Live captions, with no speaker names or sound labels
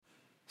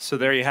So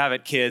there you have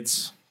it,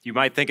 kids. You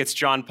might think it's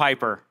John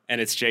Piper,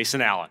 and it's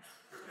Jason Allen.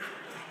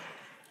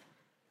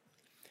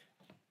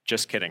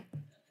 Just kidding.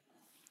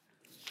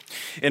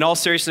 In all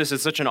seriousness,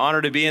 it's such an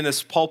honor to be in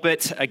this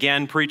pulpit,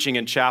 again, preaching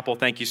in chapel.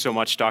 Thank you so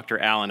much, Dr.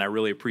 Allen. I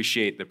really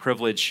appreciate the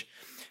privilege,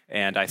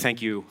 and I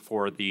thank you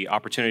for the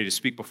opportunity to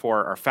speak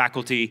before our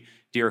faculty,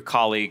 dear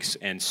colleagues,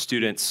 and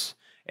students,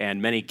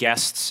 and many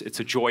guests. It's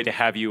a joy to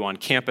have you on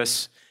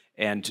campus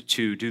and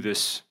to do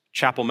this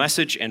chapel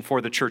message and for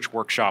the church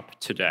workshop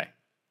today.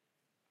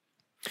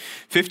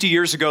 50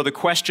 years ago, the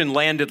question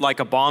landed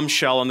like a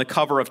bombshell on the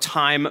cover of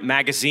Time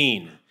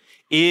magazine.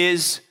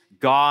 Is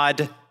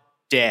God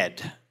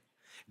dead?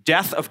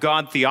 Death of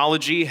God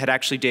theology had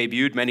actually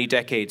debuted many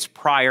decades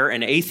prior,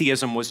 and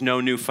atheism was no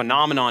new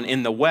phenomenon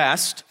in the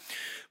West.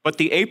 But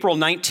the April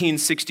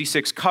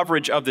 1966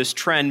 coverage of this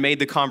trend made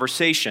the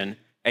conversation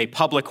a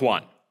public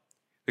one.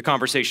 The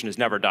conversation has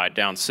never died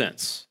down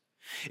since.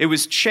 It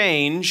was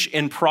change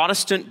in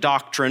Protestant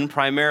doctrine,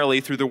 primarily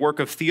through the work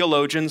of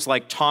theologians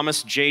like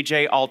Thomas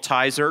J.J.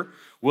 Altizer,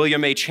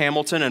 William H.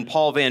 Hamilton, and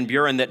Paul Van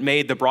Buren that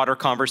made the broader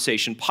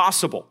conversation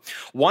possible.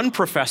 One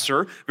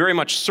professor, very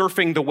much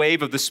surfing the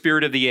wave of the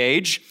spirit of the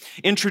age,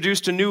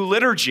 introduced a new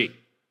liturgy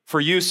for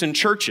use in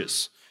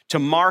churches to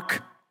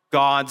mark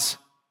God's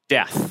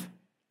death.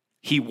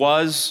 He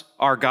was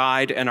our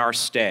guide and our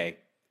stay.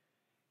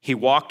 He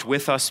walked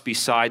with us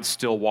beside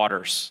still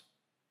waters.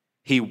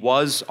 He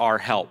was our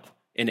help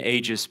in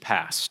ages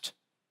past.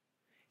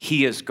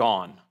 He is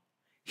gone.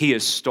 He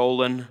is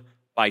stolen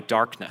by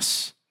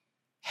darkness.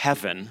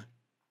 Heaven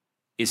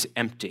is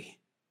empty.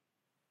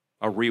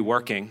 A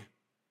reworking,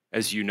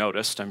 as you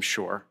noticed, I'm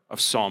sure, of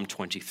Psalm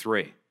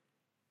 23.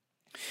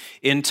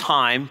 In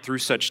time, through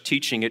such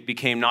teaching, it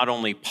became not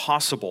only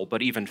possible,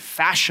 but even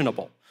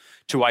fashionable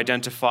to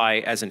identify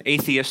as an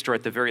atheist, or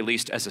at the very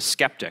least as a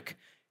skeptic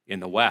in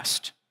the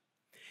West.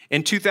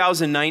 In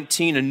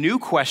 2019, a new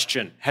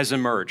question has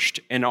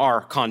emerged in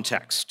our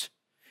context.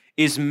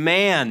 Is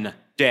man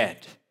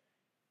dead?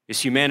 Is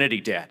humanity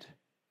dead?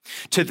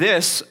 To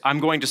this, I'm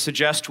going to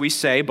suggest we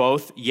say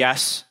both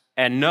yes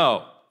and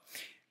no.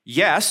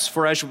 Yes,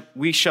 for as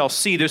we shall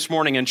see this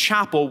morning in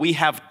chapel, we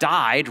have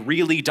died,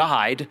 really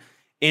died,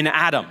 in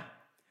Adam.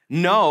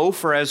 No,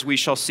 for as we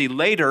shall see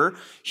later,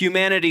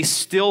 humanity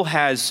still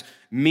has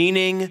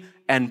meaning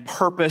and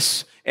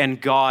purpose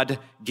and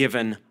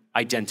God-given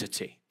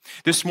identity.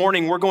 This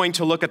morning, we're going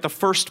to look at the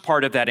first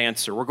part of that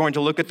answer. We're going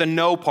to look at the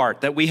no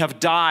part, that we have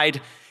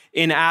died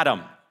in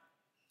Adam.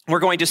 We're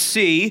going to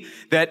see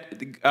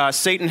that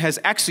Satan has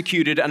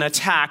executed an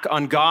attack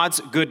on God's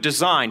good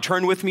design.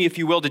 Turn with me, if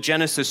you will, to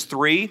Genesis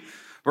 3,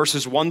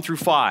 verses 1 through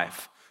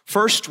 5.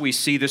 First, we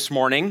see this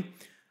morning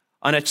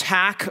an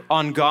attack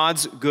on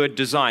God's good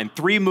design.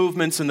 Three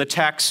movements in the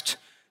text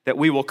that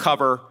we will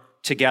cover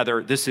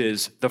together. This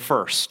is the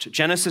first.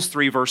 Genesis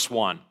 3, verse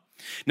 1.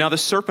 Now the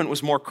serpent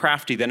was more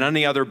crafty than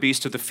any other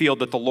beast of the field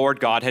that the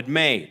Lord God had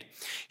made.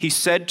 He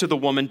said to the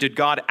woman, "Did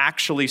God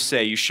actually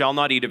say, 'You shall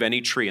not eat of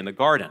any tree in the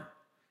garden'?"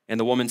 And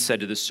the woman said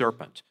to the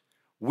serpent,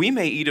 "We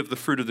may eat of the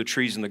fruit of the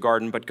trees in the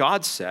garden, but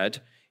God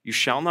said, 'You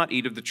shall not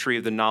eat of the tree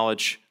of the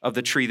knowledge of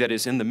the tree that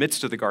is in the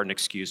midst of the garden,'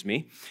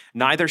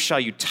 neither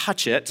shall you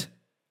touch it,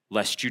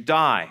 lest you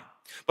die."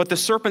 But the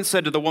serpent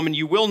said to the woman,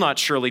 "You will not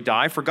surely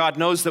die, for God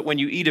knows that when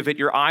you eat of it,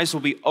 your eyes will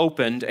be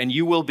opened, and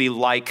you will be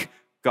like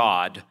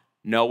God,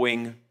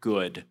 knowing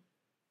good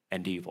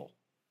and evil."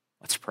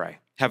 Let's pray.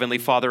 Heavenly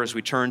Father, as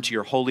we turn to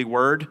your holy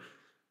word,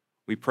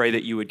 we pray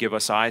that you would give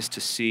us eyes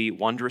to see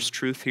wondrous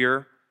truth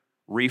here,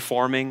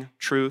 reforming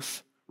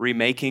truth,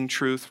 remaking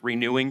truth,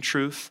 renewing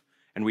truth.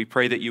 And we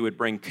pray that you would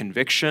bring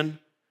conviction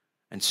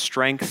and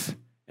strength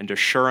and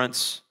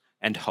assurance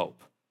and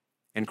hope.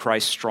 In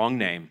Christ's strong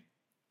name,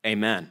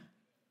 amen.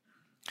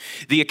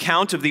 The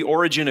account of the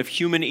origin of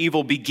human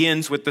evil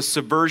begins with the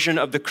subversion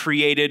of the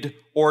created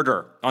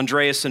order.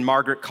 Andreas and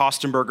Margaret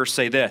Kostenberger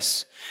say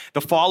this: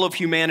 the fall of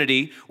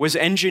humanity was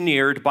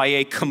engineered by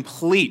a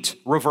complete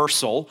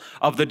reversal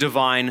of the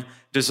divine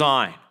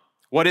design.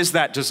 What is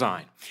that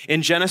design?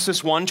 In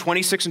Genesis 1,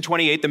 26 and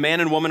 28, the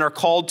man and woman are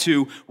called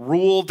to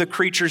rule the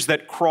creatures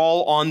that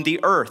crawl on the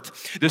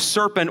earth. The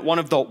serpent, one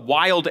of the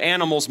wild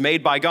animals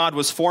made by God,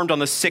 was formed on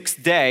the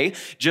sixth day,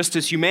 just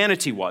as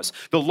humanity was.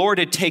 The Lord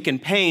had taken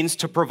pains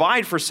to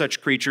provide for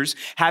such creatures,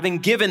 having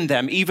given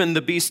them even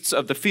the beasts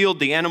of the field,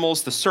 the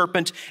animals, the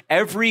serpent,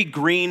 every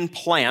green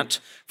plant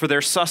for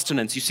their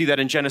sustenance. You see that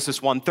in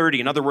Genesis 1:30.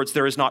 In other words,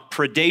 there is not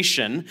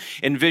predation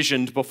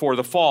envisioned before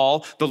the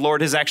fall. The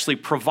Lord has actually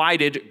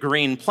provided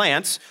green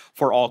plants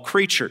for all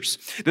creatures.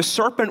 The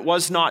serpent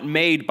was not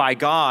made by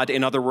God,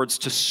 in other words,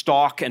 to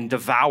stalk and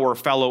devour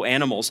fellow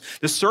animals.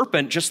 The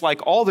serpent, just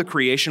like all the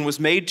creation, was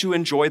made to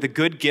enjoy the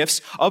good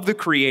gifts of the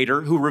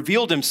Creator, who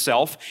revealed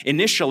himself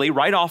initially,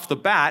 right off the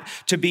bat,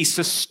 to be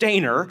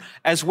sustainer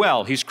as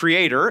well. He's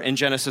creator in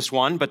Genesis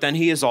 1, but then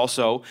he is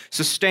also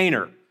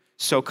sustainer.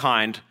 So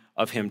kind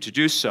of him to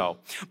do so.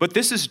 But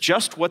this is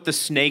just what the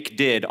snake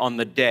did on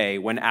the day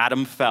when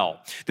Adam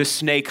fell. The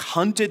snake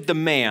hunted the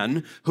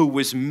man who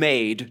was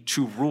made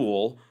to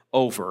rule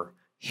over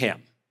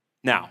him.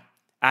 Now,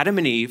 Adam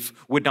and Eve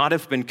would not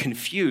have been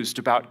confused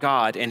about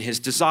God and his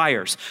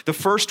desires. The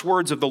first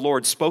words of the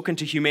Lord spoken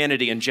to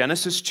humanity in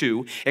Genesis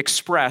 2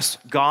 express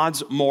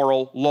God's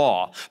moral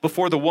law.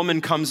 Before the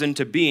woman comes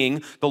into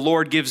being, the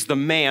Lord gives the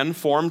man,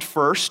 formed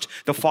first,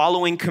 the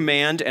following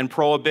command and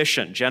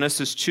prohibition.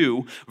 Genesis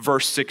 2,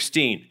 verse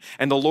 16.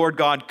 And the Lord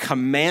God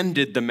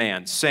commanded the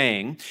man,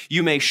 saying,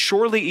 "You may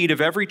surely eat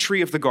of every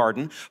tree of the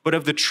garden, but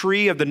of the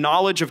tree of the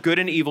knowledge of good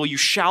and evil you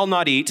shall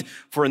not eat,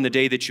 for in the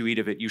day that you eat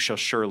of it you shall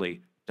surely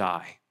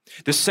die."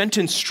 The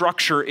sentence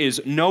structure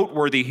is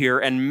noteworthy here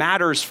and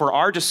matters for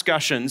our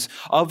discussions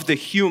of the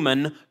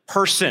human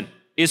person.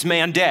 Is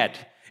man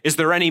dead? Is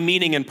there any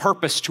meaning and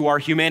purpose to our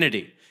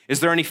humanity? Is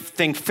there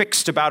anything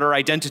fixed about our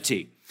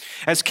identity?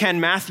 As Ken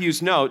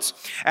Matthews notes,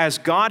 as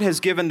God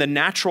has given the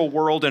natural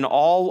world and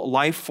all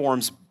life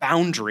forms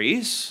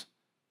boundaries,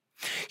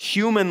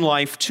 human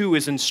life too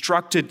is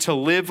instructed to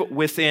live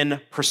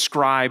within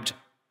prescribed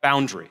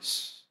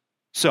boundaries.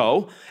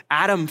 So,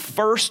 Adam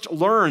first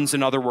learns,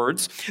 in other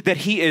words, that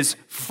he is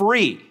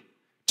free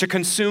to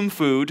consume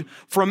food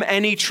from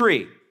any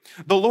tree.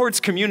 The Lord's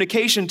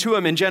communication to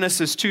him in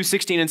Genesis 2,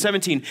 16 and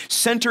 17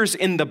 centers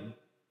in the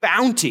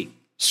bounty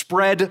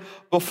spread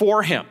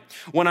before him.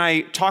 When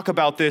I talk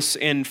about this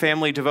in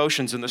family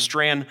devotions in the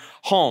Strachan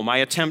home, I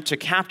attempt to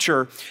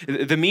capture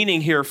the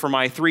meaning here for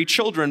my 3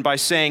 children by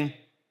saying,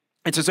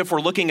 it's as if we're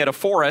looking at a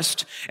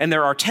forest and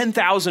there are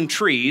 10,000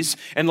 trees,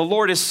 and the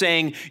Lord is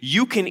saying,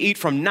 you can eat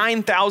from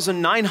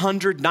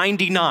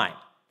 9,999.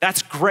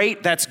 That's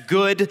great, that's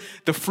good.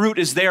 The fruit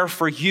is there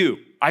for you.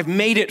 I've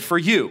made it for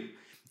you.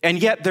 And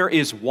yet there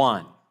is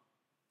one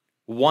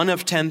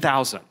of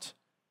 10,000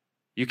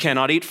 you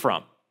cannot eat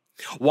from.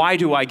 Why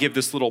do I give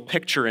this little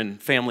picture in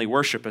family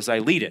worship as I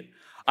lead it?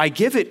 I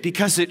give it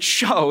because it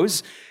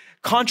shows,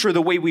 contra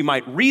the way we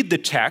might read the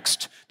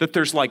text, that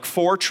there's like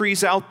 4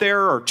 trees out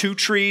there or 2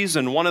 trees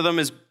and one of them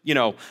is,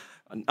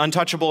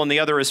 untouchable and the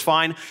other is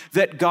fine,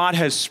 that God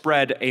has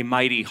spread a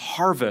mighty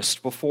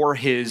harvest before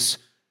his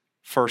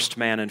first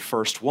man and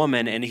first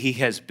woman, and he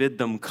has bid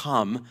them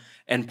come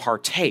and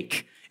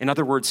partake. In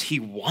other words, he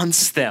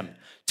wants them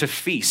to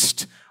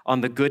feast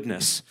on the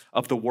goodness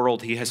of the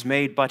world he has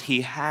made, but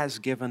he has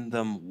given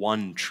them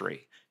one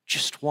tree,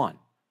 just one,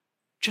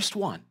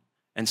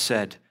 and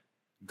said,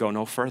 go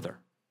no further.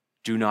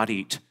 Do not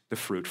eat the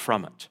fruit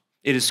from it.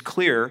 It is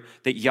clear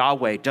that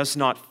Yahweh does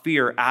not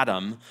fear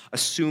Adam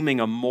assuming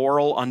a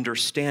moral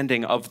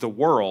understanding of the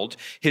world.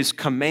 His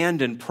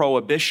command and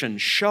prohibition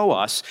show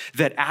us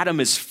that Adam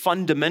is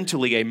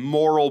fundamentally a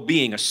moral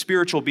being, a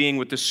spiritual being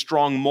with a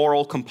strong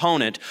moral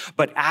component,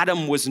 but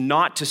Adam was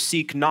not to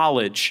seek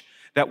knowledge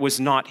that was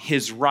not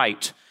his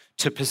right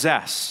to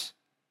possess.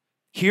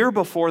 Here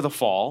before the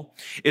fall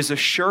is a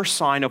sure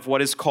sign of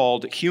what is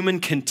called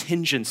human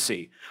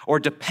contingency or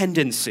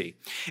dependency.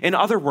 In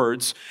other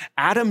words,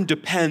 Adam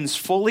depends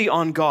fully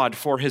on God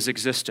for his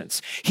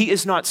existence. He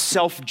is not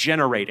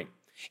self-generating.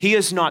 He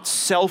is not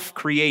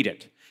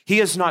self-created. He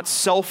is not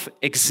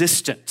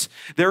self-existent.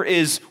 There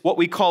is what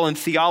we call in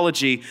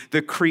theology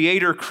the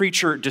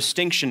creator-creature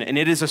distinction, and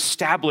it is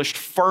established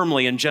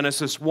firmly in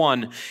Genesis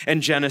 1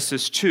 and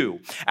Genesis 2.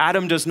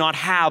 Adam does not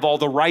have all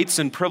the rights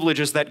and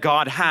privileges that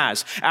God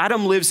has.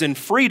 Adam lives in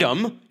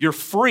freedom. You're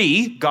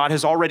free, God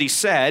has already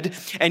said,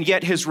 and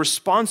yet his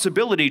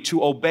responsibility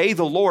to obey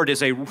the Lord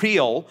is a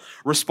real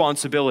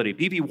responsibility.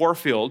 B.B.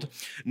 Warfield,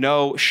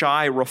 no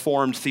shy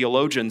Reformed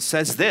theologian,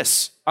 says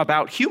this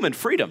about human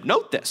freedom.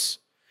 Note this.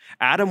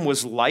 Adam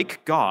was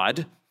like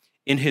God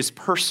in his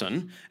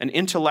person, an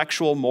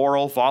intellectual,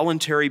 moral,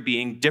 voluntary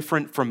being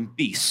different from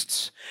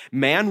beasts.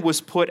 Man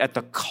was put at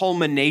the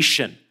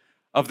culmination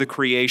of the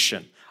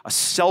creation, a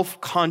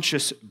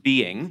self-conscious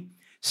being,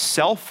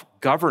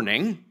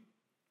 self-governing,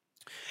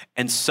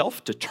 and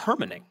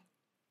self-determining.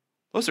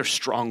 Those are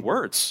strong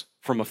words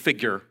from a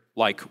figure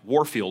like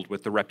Warfield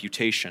with the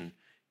reputation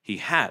he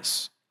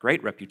has.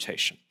 Great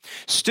reputation.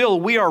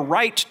 Still, we are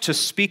right to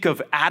speak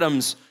of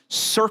Adam's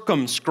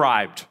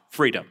circumscribed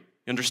freedom.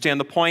 You understand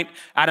the point?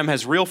 Adam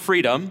has real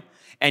freedom,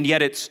 and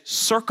yet it's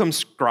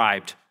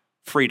circumscribed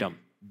freedom,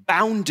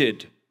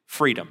 bounded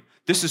freedom.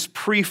 This is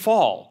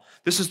pre-fall.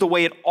 This is the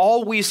way it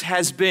always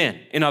has been,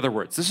 in other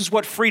words. This is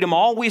what freedom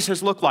always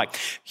has looked like.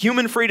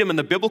 Human freedom in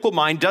the biblical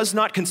mind does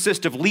not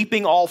consist of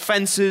leaping all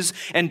fences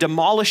and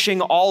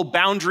demolishing all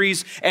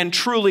boundaries and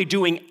truly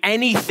doing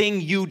anything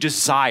you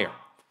desire.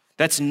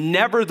 That's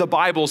never the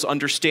Bible's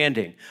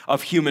understanding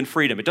of human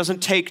freedom. It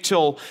doesn't take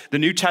till the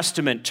New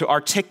Testament to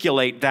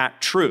articulate that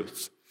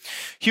truth.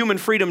 Human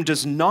freedom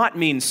does not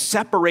mean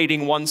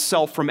separating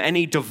oneself from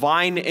any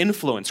divine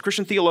influence.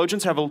 Christian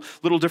theologians have a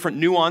little different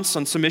nuance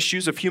on some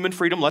issues of human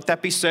freedom. Let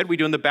that be said. We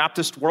do in the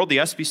Baptist world, the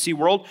SBC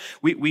world,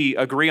 we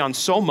agree on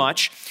so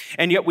much.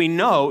 And yet we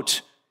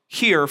note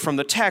here from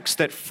the text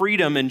that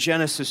freedom in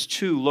Genesis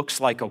 2 looks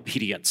like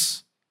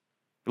obedience.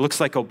 It looks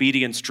like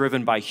obedience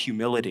driven by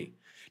humility,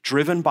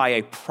 driven by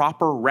a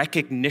proper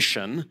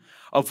recognition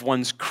of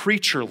one's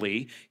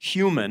creaturely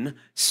human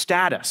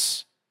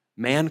status,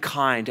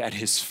 mankind at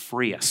his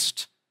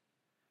freest.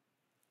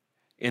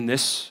 In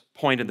this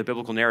point in the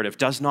biblical narrative,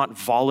 does not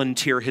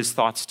volunteer his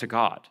thoughts to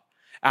God.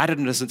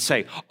 Adam doesn't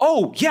say,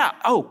 oh, yeah,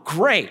 oh,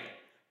 great,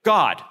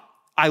 God,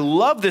 I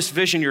love this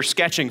vision you're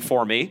sketching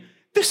for me.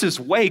 This is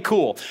way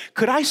cool.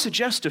 Could I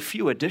suggest a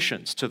few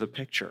additions to the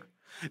picture?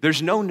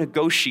 There's no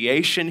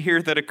negotiation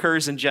here that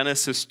occurs in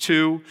Genesis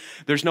 2.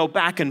 There's no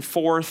back and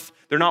forth.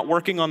 They're not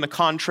working on the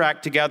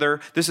contract together.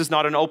 This is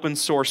not an open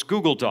source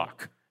Google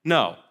Doc.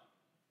 No.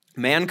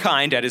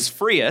 Mankind at his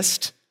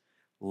freest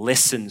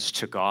listens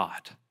to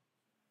God.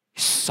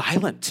 He's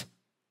silent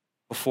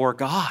before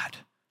God.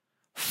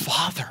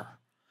 Father,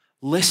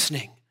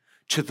 listening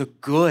to the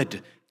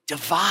good,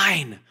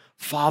 divine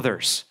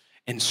Father's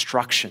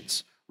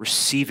instructions,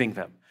 receiving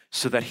them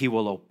so that he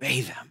will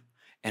obey them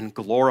and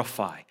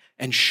glorify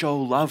and show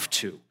love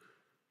to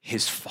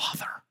his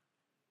Father.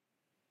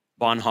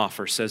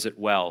 Bonhoeffer says it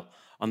well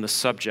on the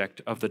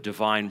subject of the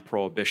divine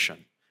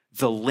prohibition.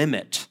 The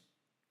limit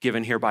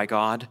given here by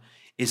God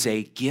is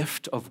a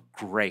gift of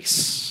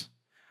grace,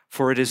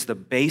 for it is the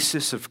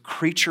basis of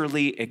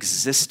creaturely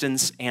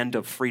existence and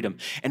of freedom.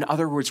 In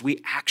other words,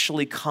 we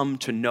actually come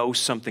to know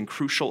something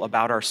crucial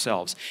about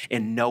ourselves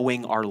in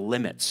knowing our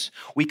limits.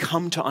 We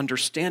come to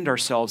understand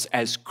ourselves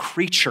as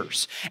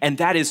creatures, and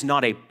that is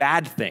not a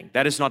bad thing.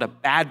 That is not a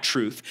bad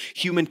truth.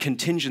 Human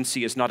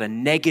contingency is not a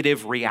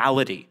negative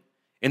reality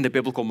in the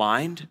biblical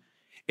mind.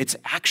 It's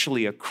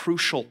actually a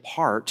crucial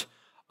part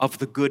of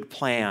the good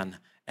plan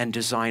and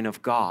design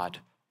of God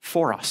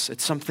for us.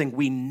 It's something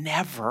we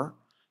never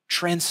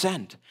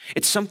transcend.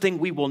 It's something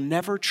we will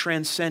never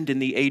transcend in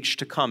the age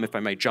to come, if I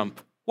may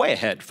jump way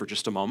ahead for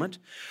just a moment.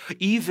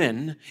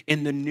 Even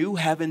in the new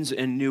heavens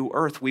and new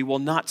earth, we will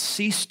not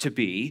cease to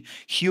be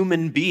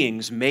human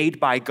beings made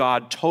by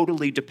God,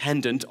 totally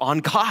dependent on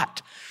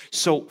God.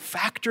 So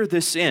factor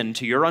this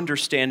into your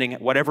understanding,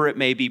 whatever it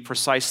may be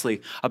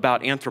precisely,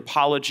 about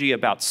anthropology,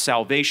 about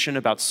salvation,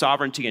 about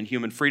sovereignty and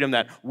human freedom,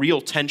 that real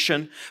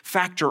tension.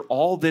 Factor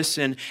all this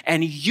in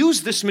and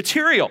use this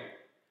material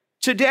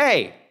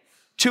today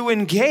to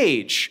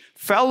engage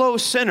fellow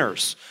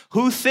sinners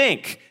who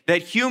think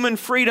that human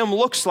freedom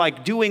looks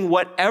like doing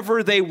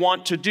whatever they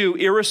want to do,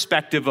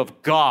 irrespective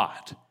of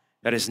God.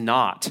 That is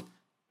not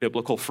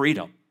biblical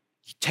freedom.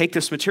 Take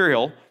this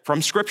material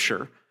from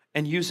Scripture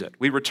and use it.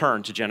 We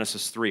return to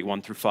Genesis 3,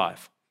 1 through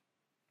 5.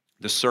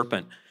 The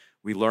serpent,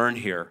 we learn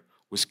here,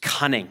 was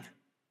cunning.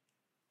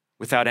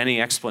 Without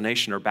any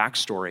explanation or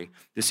backstory,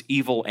 this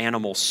evil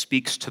animal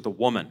speaks to the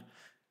woman.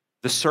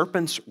 The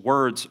serpent's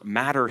words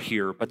matter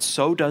here, but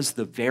so does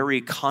the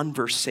very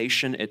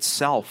conversation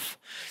itself.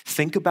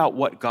 Think about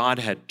what God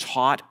had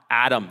taught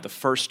Adam, the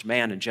first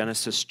man, in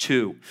Genesis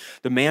 2.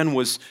 The man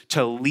was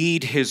to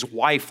lead his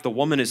wife. The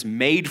woman is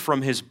made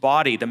from his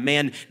body. The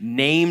man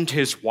named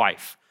his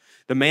wife.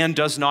 The man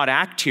does not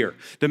act here.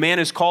 The man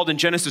is called in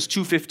Genesis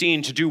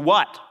 2:15 to do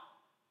what?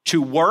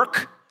 To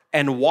work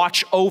and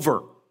watch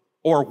over,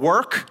 or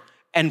work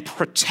and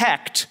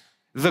protect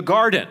the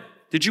garden.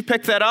 Did you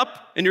pick that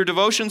up in your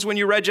devotions when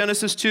you read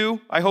Genesis 2,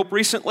 I hope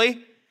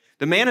recently?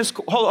 The man is,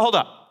 hold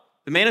up.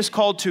 The man is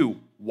called to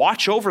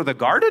watch over the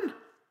garden?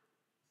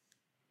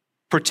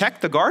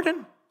 Protect the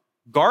garden?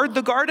 Guard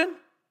the garden?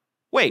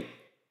 Wait,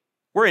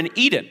 we're in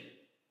Eden,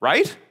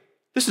 right?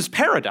 This is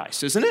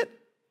paradise, isn't it?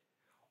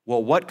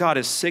 Well, what God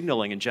is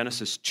signaling in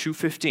Genesis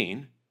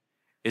 2:15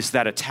 is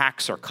that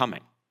attacks are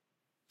coming.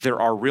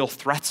 There are real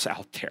threats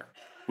out there.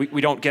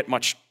 We don't get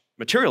much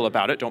material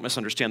about it, don't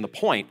misunderstand the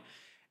point.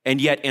 And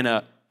yet in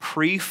a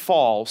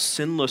pre-fall,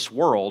 sinless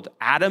world,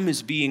 Adam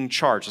is being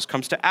charged. This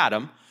comes to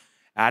Adam.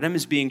 Adam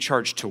is being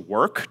charged to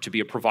work, to be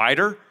a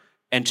provider,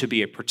 and to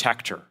be a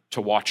protector, to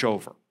watch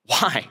over.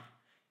 Why?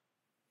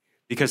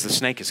 Because the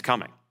snake is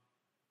coming.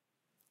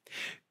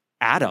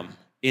 Adam,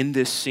 in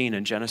this scene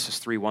in Genesis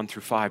 3, 1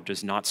 through 5,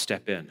 does not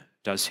step in,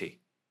 does he?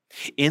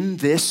 In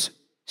this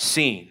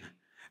scene,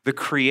 the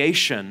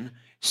creation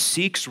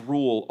seeks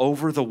rule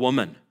over the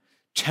woman,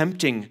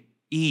 tempting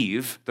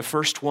Eve, the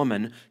first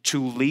woman,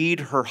 to lead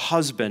her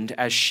husband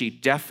as she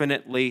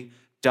definitely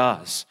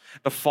does.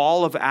 The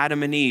fall of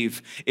Adam and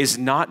Eve is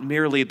not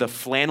merely the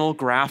flannel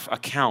graph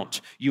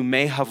account you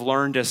may have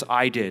learned as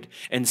I did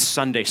in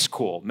Sunday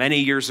school. Many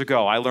years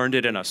ago, I learned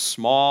it in a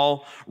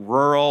small,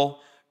 rural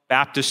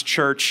Baptist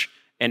church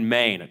in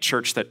Maine, a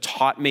church that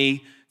taught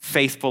me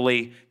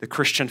faithfully the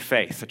Christian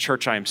faith, a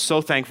church I am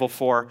so thankful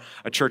for,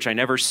 a church I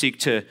never seek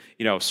to,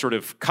 sort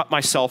of cut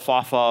myself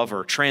off of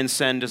or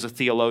transcend as a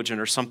theologian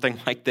or something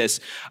like this,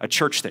 a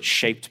church that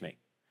shaped me,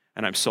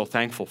 and I'm so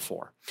thankful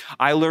for.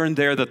 I learned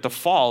there that the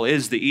fall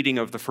is the eating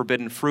of the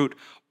forbidden fruit,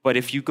 but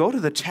if you go to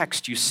the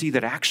text, you see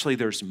that actually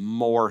there's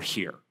more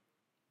here,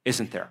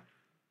 isn't there?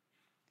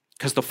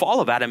 Because the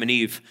fall of Adam and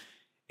Eve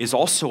is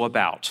also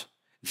about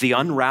the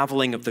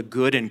unraveling of the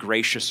good and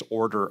gracious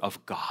order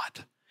of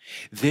God.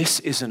 This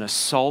is an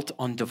assault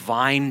on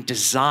divine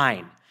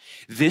design.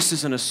 This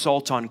is an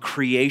assault on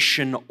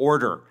creation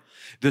order.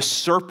 The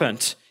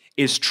serpent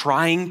is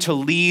trying to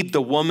lead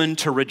the woman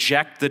to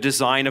reject the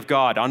design of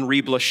God.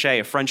 Henri Blochet,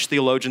 a French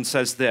theologian,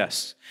 says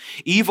this: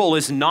 evil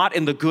is not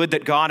in the good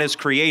that God has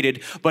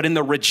created, but in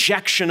the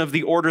rejection of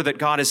the order that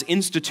God has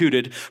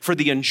instituted for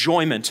the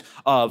enjoyment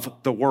of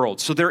the world.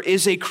 So there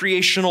is a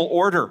creational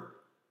order.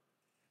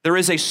 There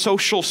is a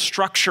social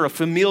structure, a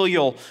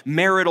familial,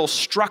 marital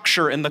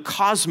structure in the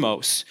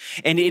cosmos,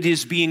 and it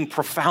is being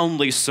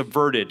profoundly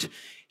subverted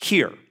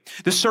here.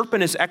 The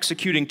serpent is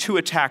executing two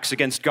attacks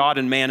against God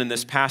and man in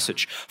this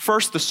passage.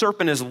 First, the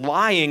serpent is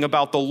lying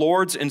about the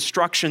Lord's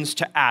instructions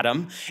to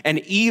Adam, and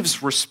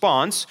Eve's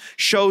response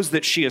shows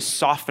that she is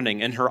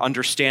softening in her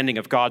understanding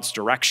of God's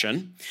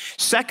direction.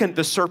 Second,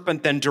 the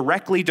serpent then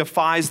directly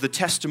defies the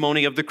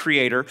testimony of the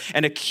Creator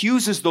and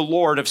accuses the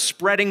Lord of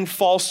spreading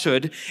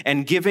falsehood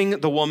and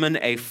giving the woman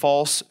a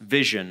false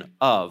vision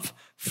of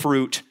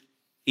fruit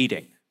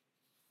eating.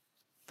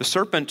 The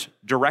serpent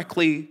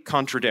directly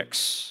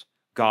contradicts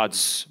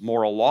God's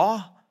moral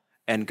law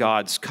and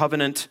God's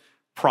covenant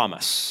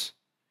promise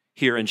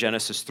here in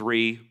Genesis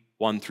 3,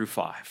 1 through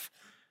 5.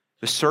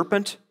 The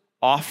serpent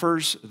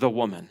offers the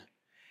woman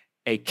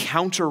a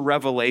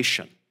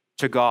counter-revelation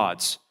to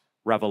God's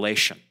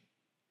revelation.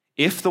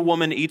 If the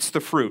woman eats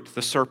the fruit,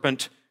 the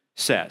serpent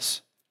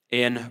says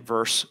in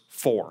verse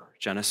 4,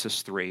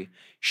 Genesis 3,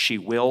 she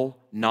will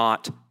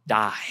not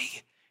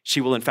die. She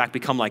will in fact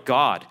become like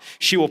God.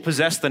 She will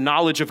possess the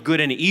knowledge of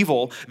good and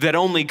evil that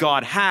only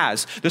God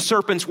has. The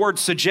serpent's words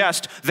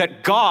suggest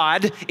that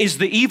God is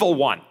the evil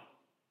one,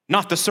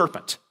 not the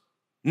serpent,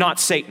 not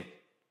Satan.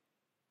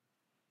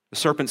 The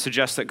serpent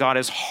suggests that God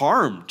has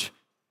harmed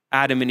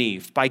Adam and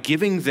Eve by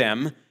giving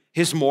them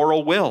his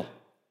moral will.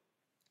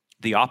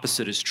 The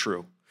opposite is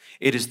true.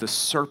 It is the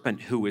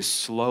serpent who is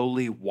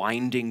slowly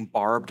winding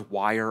barbed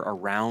wire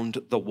around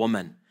the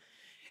woman.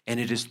 And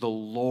it is the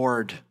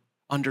Lord.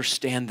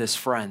 Understand this,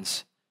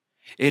 friends.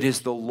 It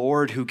is the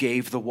Lord who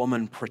gave the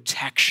woman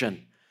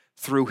protection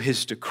through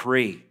his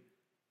decree.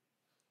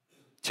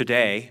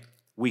 Today,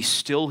 we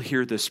still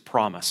hear this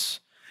promise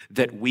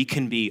that we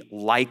can be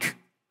like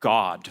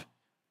God.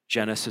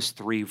 Genesis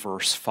 3,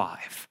 verse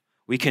 5.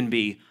 We can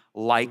be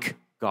like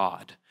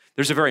God.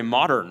 There's a very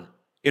modern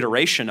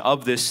iteration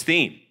of this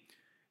theme.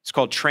 It's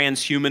called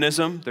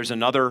transhumanism. There's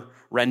another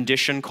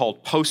rendition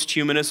called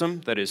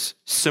posthumanism that is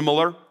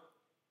similar.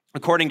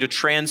 According to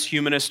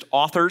transhumanist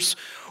authors,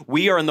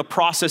 we are in the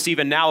process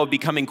even now of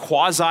becoming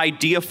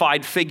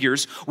quasi-deified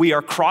figures. We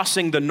are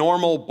crossing the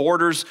normal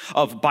borders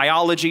of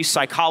biology,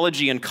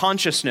 psychology, and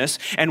consciousness,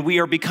 and we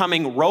are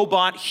becoming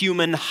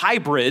robot-human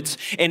hybrids.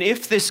 And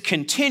if this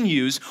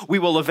continues, we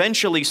will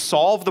eventually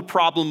solve the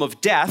problem of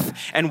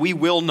death, and we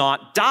will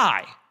not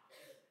die.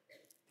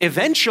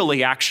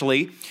 Eventually,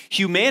 actually,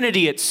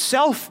 humanity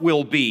itself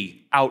will be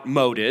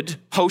outmoded,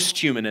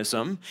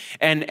 post-humanism,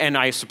 and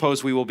I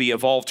suppose we will be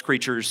evolved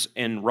creatures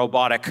in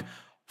robotic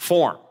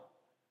form.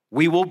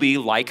 We will be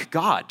like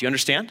God. Do you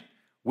understand?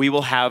 We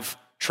will have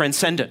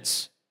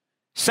transcendence,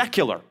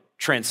 secular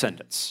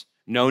transcendence.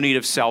 No need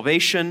of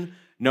salvation,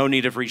 no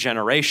need of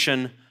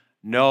regeneration,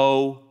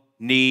 no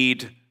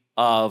need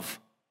of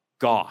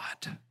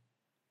God.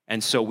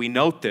 And so we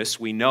note this,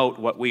 we note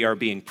what we are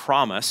being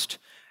promised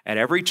at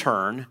every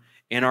turn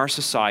in our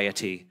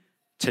society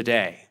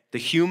today. The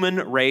human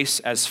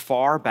race, as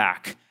far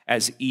back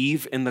as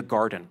Eve in the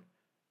garden,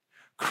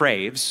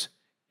 craves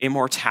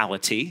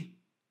immortality,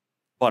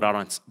 but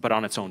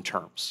on its own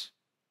terms.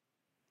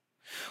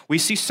 We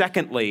see,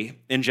 secondly,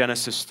 in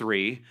Genesis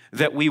 3,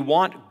 that we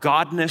want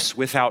godness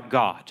without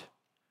God.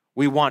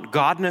 We want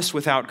godness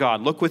without God.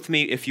 Look with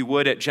me, if you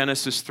would, at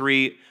Genesis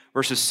 3,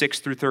 verses 6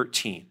 through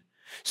 13.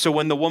 So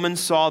when the woman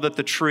saw that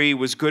the tree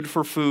was good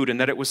for food and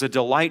that it was a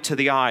delight to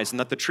the eyes and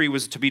that the tree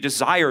was to be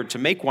desired to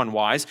make one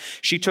wise,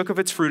 she took of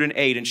its fruit and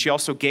ate, and she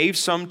also gave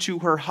some to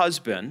her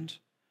husband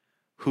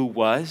who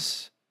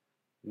was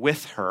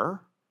with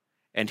her,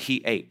 and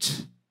he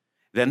ate.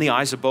 Then the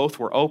eyes of both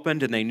were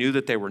opened, and they knew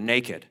that they were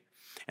naked.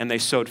 And they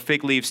sewed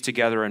fig leaves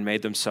together and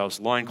made themselves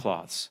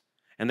loincloths.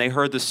 And they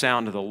heard the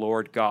sound of the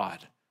Lord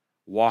God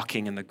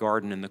walking in the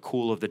garden in the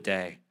cool of the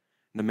day.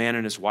 And the man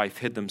and his wife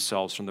hid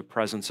themselves from the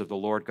presence of the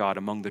Lord God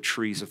among the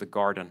trees of the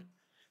garden.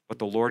 But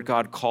the Lord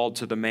God called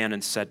to the man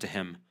and said to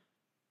him,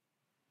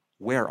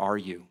 "Where are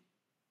you?"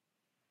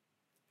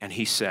 And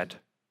he said,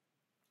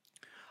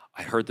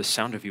 "I heard the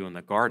sound of you in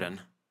the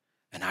garden,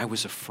 and I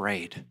was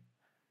afraid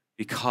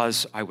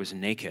because I was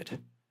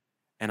naked,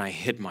 and I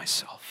hid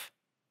myself."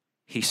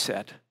 He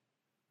said,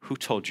 "Who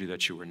told you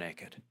that you were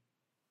naked?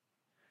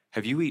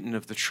 Have you eaten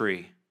of the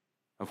tree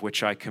of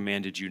which I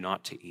commanded you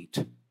not to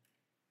eat?"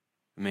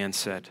 The man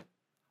said,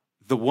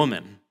 "The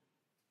woman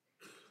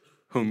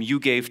whom you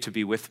gave to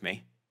be with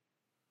me,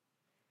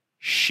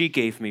 she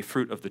gave me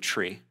fruit of the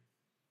tree,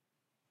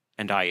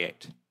 and I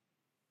ate."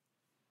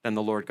 Then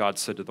the Lord God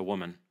said to the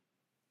woman,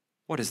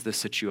 "What is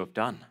this that you have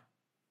done?"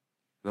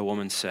 The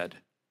woman said,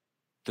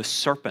 "The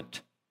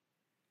serpent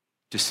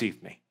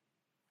deceived me,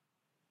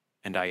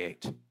 and I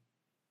ate."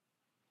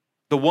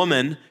 The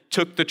woman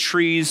took the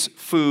tree's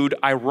food,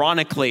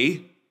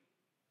 ironically,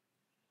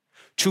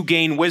 to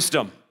gain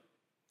wisdom.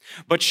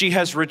 But she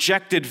has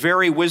rejected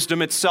very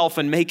wisdom itself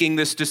in making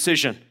this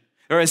decision.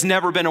 There has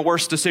never been a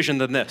worse decision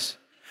than this.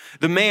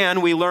 The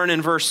man, we learn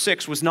in verse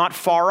 6, was not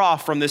far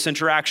off from this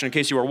interaction. In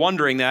case you were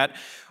wondering that,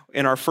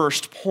 in our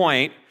first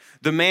point,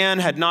 the man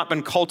had not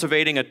been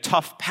cultivating a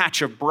tough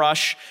patch of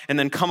brush and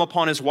then come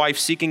upon his wife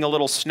seeking a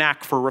little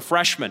snack for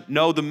refreshment.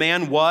 No, the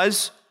man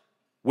was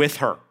with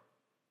her.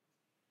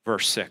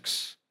 Verse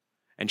 6,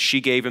 and she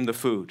gave him the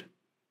food.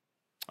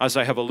 As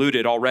I have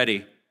alluded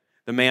already,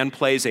 the man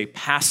plays a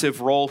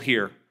passive role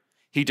here.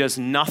 He does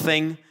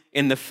nothing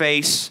in the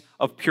face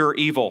of pure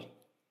evil,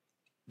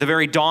 the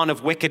very dawn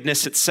of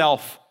wickedness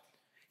itself.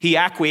 He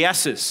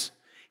acquiesces.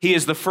 He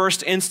is the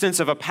first instance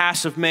of a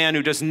passive man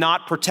who does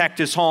not protect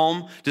his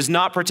home, does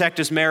not protect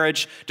his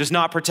marriage, does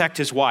not protect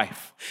his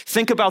wife.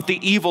 Think about the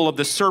evil of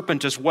the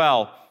serpent as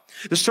well.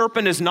 The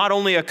serpent is not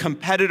only a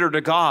competitor to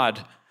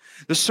God,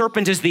 the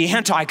serpent is the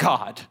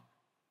anti-God.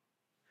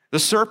 The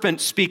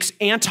serpent speaks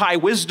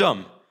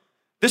anti-wisdom.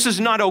 This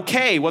is not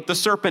okay what the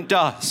serpent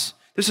does.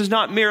 This is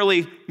not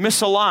merely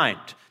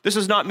misaligned. This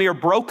is not mere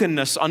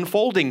brokenness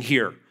unfolding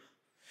here.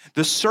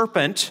 The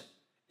serpent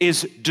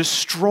is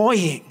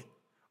destroying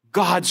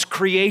God's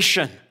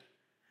creation.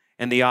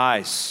 And the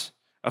eyes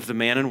of the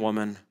man and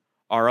woman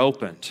are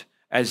opened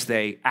as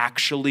they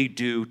actually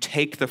do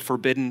take the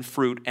forbidden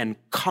fruit and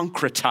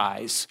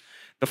concretize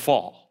the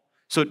fall.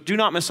 So do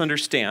not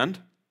misunderstand.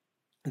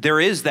 There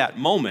is that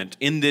moment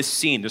in this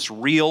scene, this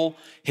real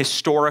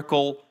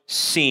historical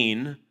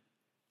scene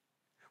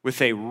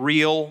with a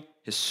real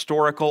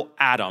historical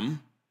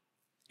Adam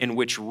in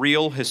which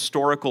real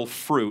historical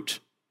fruit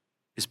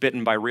is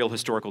bitten by real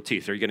historical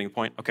teeth. Are you getting the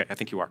point? Okay, I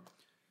think you are.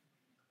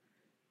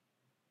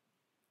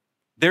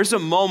 There's a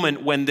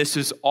moment when this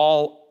is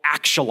all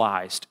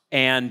actualized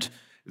and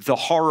the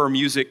horror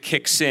music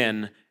kicks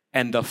in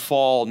and the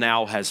fall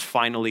now has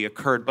finally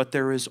occurred. But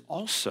there is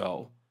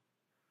also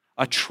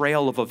a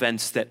trail of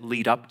events that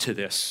lead up to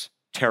this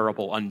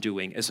terrible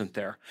undoing, isn't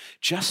there?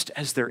 Just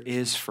as there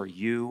is for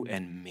you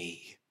and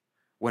me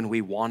when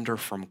we wander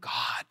from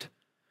God,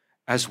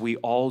 as we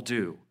all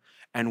do,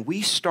 and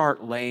we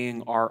start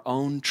laying our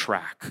own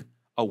track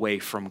away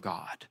from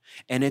God.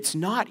 And it's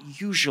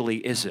not usually,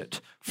 is it,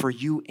 for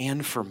you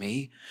and for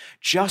me,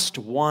 just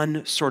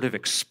one sort of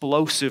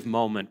explosive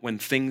moment when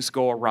things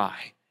go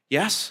awry.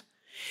 Yes?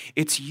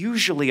 It's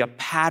usually a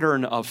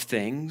pattern of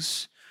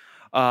things,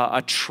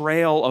 a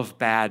trail of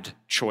bad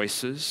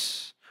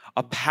choices,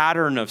 a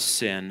pattern of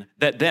sin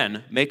that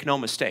then, make no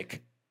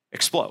mistake,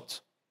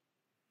 explodes.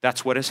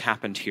 That's what has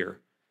happened here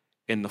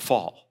in the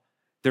fall.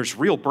 There's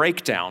real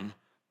breakdown,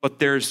 but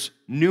there's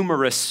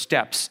numerous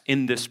steps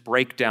in this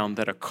breakdown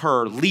that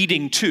occur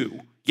leading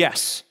to,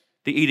 yes,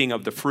 the eating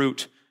of the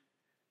fruit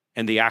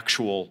and the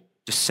actual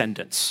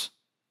descendants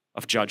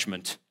of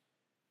judgment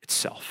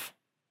itself.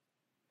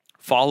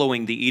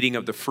 Following the eating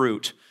of the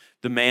fruit,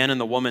 the man and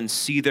the woman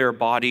see their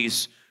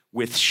bodies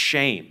with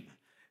shame.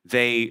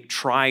 They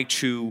try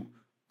to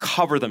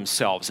cover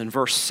themselves. In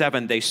verse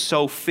 7, they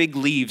sew fig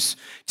leaves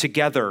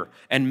together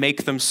and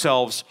make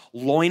themselves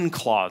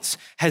loincloths.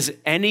 Has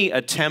any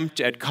attempt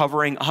at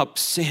covering up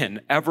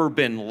sin ever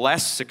been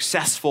less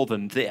successful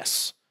than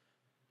this?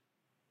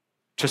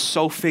 To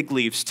sew fig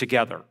leaves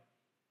together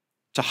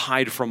to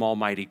hide from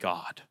Almighty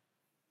God.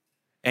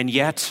 And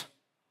yet,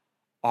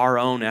 our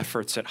own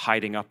efforts at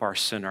hiding up our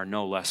sin are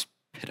no less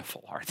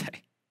pitiful, are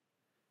they?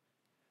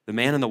 The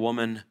man and the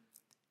woman,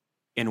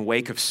 in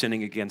wake of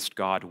sinning against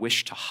God,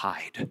 wish to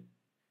hide.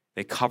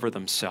 They cover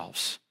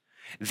themselves.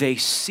 They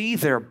see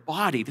their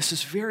body. This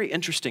is very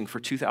interesting for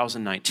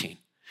 2019.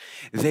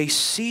 They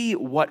see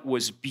what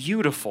was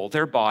beautiful,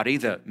 their body,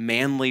 the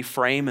manly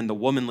frame and the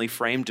womanly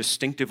frame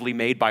distinctively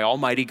made by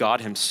Almighty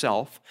God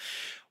himself.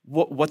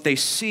 What they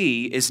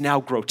see is now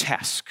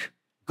grotesque.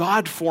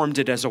 God formed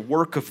it as a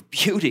work of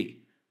beauty,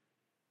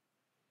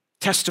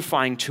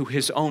 testifying to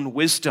his own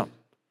wisdom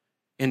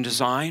in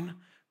design,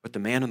 but the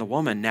man and the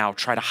woman now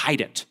try to hide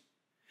it.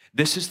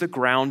 This is the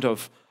ground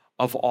of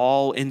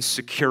all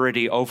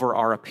insecurity over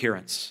our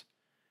appearance.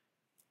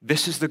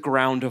 This is the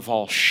ground of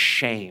all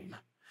shame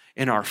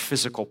in our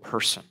physical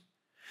person.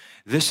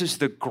 This is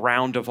the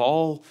ground of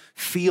all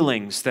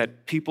feelings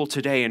that people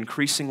today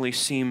increasingly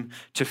seem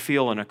to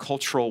feel in a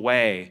cultural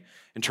way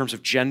in terms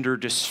of gender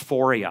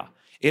dysphoria.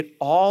 It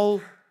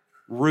all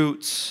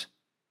roots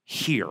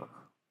here.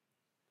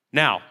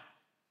 Now,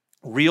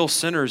 real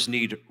sinners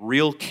need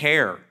real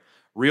care,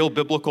 real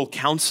biblical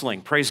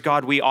counseling. Praise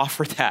God, we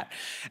offer that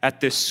at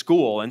this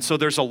school. And so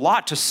there's a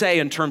lot to say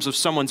in terms of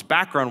someone's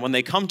background when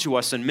they come to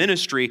us in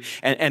ministry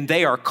and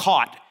they are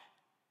caught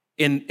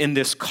in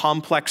this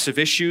complex of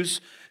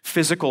issues,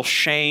 physical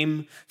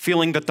shame,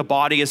 feeling that the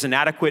body is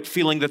inadequate,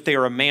 feeling that they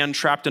are a man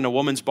trapped in a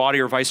woman's body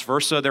or vice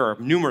versa. There are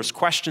numerous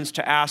questions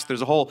to ask.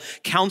 There's a whole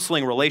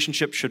counseling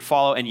relationship should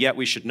follow, and yet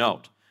we should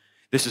note,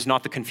 this is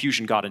not the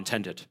confusion God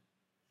intended.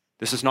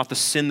 This is not the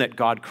sin that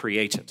God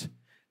created.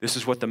 This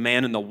is what the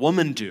man and the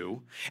woman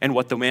do and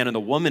what the man and the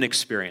woman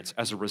experience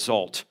as a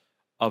result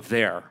of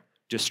their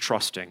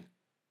distrusting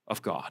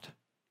of God.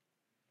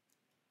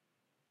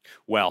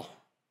 Well,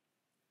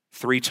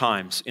 3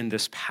 times in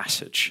this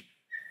passage,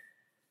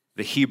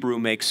 the Hebrew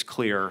makes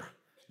clear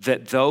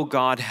that though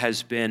God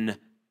has been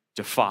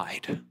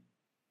defied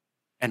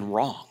and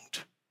wronged,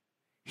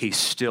 he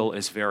still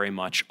is very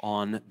much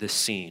on the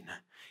scene.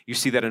 You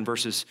see that in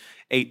verses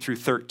 8 through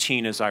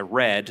 13 as I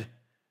read,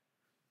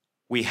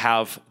 we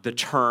have the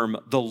term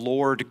the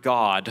Lord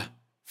God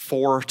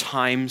 4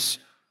 times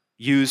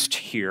used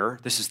here.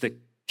 This is the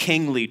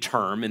kingly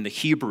term in the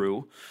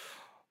Hebrew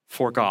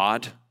for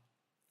God.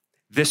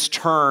 This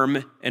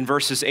term in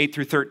verses 8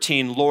 through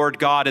 13, Lord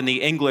God in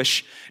the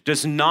English,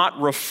 does not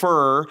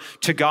refer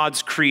to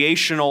God's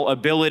creational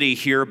ability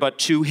here, but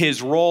to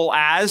his role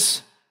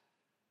as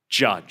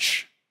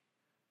judge.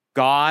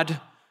 God,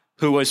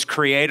 who was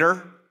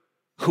creator,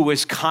 who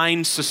is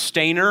kind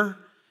sustainer,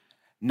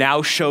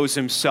 now shows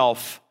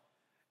himself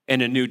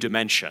in a new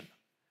dimension.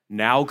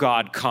 Now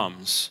God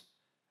comes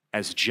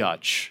as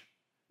judge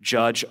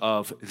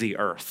of the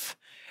earth.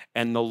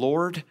 And the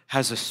Lord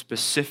has a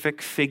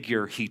specific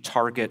figure he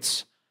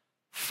targets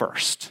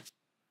first.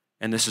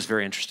 And this is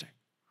very interesting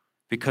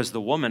because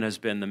the woman has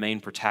been the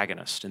main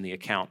protagonist in the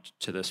account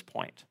to this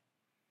point.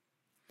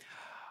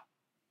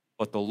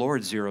 But the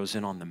Lord zeroes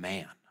in on the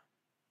man.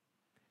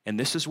 And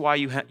this is why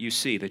you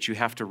see that you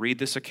have to read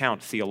this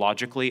account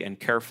theologically and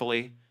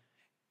carefully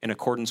in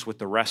accordance with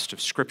the rest of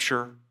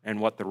Scripture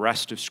and what the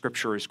rest of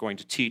Scripture is going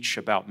to teach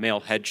about male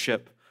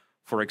headship,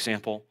 for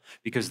example,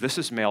 because this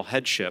is male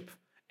headship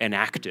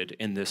enacted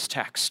in this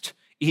text.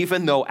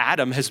 Even though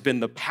Adam has been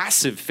the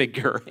passive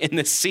figure in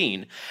this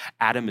scene,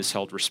 Adam is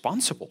held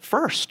responsible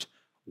first.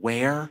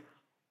 Where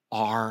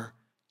are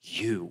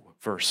you?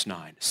 Verse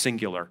 9,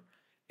 singular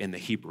in the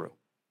Hebrew.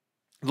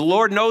 The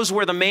Lord knows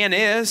where the man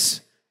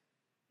is.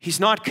 He's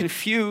not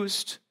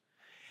confused.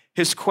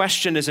 His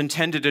question is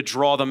intended to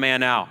draw the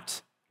man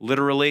out,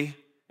 literally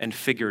and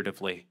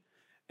figuratively.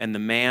 And the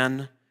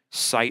man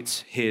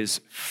cites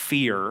his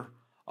fear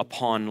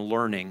upon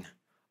learning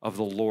of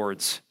the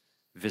Lord's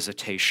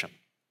visitation.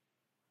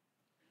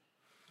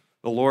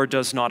 The Lord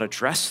does not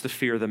address the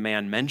fear the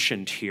man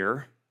mentioned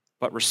here,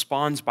 but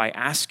responds by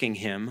asking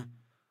him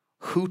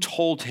who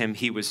told him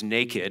he was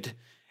naked,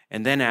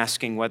 and then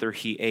asking whether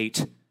he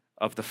ate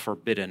of the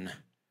forbidden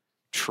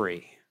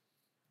tree.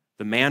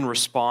 The man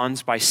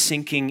responds by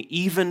sinking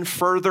even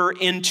further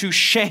into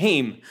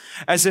shame,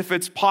 as if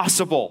it's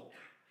possible.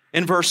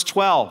 In verse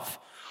 12,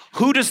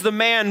 who does the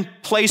man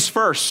place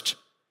first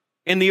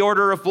in the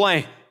order of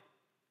blame?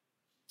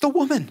 The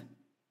woman.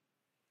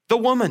 The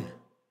woman.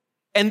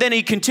 And then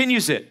he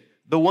continues it.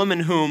 The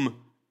woman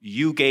whom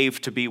you gave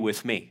to be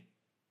with me.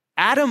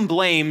 Adam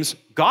blames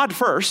God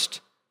first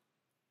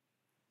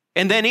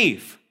and then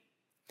Eve.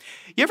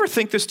 You ever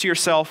think this to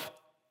yourself?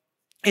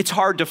 It's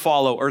hard to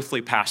follow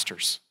earthly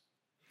pastors.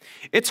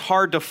 It's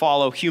hard to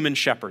follow human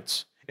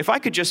shepherds. If I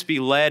could just be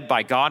led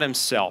by God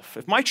himself,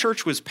 if my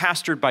church was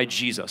pastored by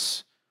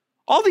Jesus,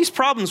 all these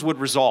problems would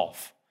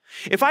resolve.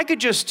 If I could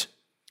just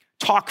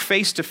talk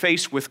face to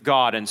face with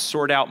God and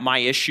sort out my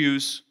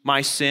issues,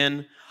 my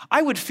sin,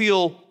 I would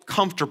feel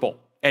comfortable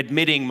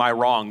admitting my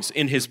wrongs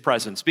in his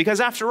presence because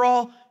after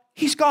all,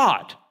 he's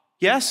God,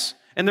 yes?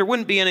 And there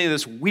wouldn't be any of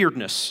this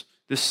weirdness,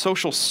 this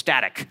social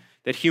static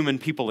that human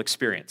people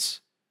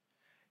experience.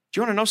 Do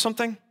you want to know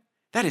something?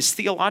 That is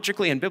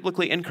theologically and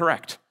biblically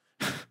incorrect.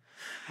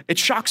 It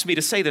shocks me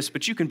to say this,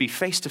 but you can be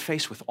face to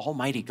face with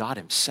Almighty God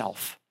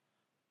himself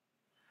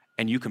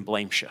and you can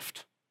blame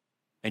shift.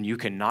 And you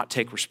cannot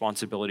take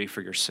responsibility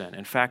for your sin.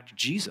 In fact,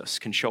 Jesus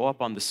can show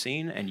up on the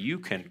scene and you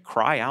can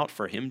cry out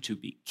for him to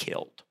be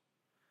killed.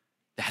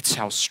 That's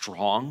how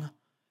strong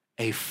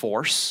a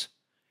force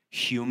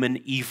human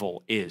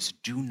evil is.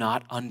 Do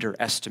not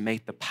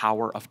underestimate the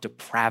power of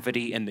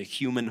depravity in the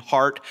human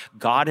heart.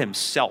 God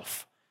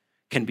himself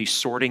can be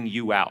sorting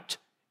you out,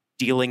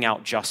 dealing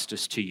out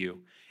justice to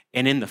you.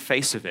 And in the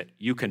face of it,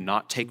 you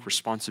cannot take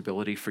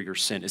responsibility for your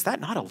sin. Is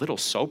that not a little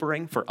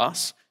sobering for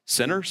us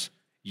sinners?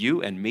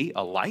 You and me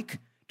alike?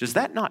 Does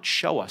that not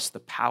show us the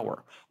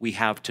power we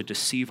have to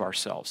deceive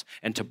ourselves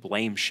and to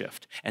blame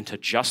shift and to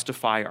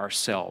justify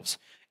ourselves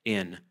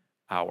in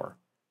our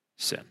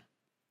sin?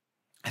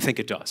 I think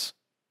it does.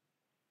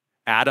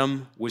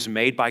 Adam was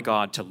made by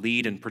God to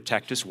lead and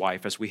protect his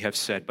wife, as we have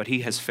said, but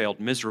he has failed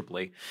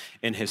miserably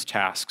in his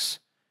tasks.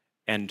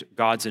 And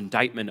God's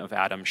indictment of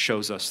Adam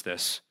shows us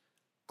this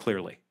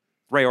clearly.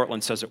 Ray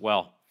Ortlund says it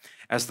well.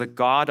 As the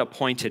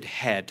God-appointed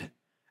head,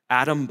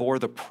 Adam bore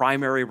the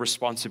primary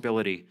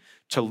responsibility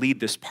to lead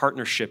this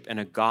partnership in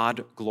a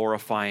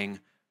God-glorifying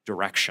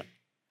direction.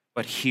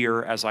 But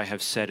here, as I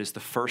have said, is the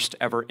first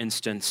ever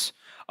instance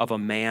of a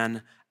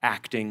man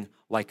acting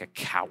like a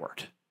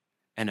coward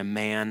and a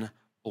man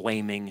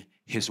blaming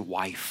his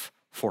wife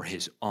for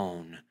his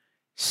own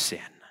sin.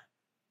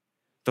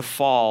 The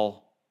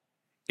fall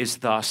is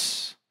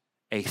thus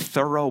a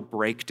thorough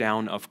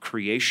breakdown of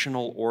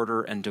creational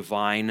order and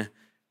divine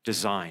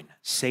design.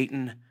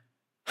 Satan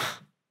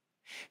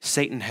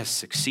has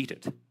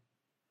succeeded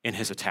in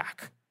his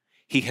attack.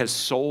 He has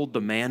sold the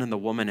man and the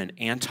woman an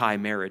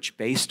anti-marriage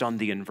based on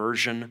the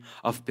inversion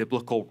of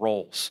biblical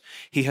roles.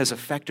 He has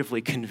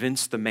effectively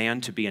convinced the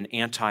man to be an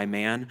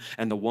anti-man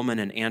and the woman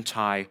an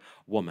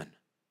anti-woman.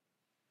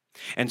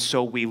 And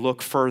so we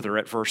look further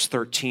at verse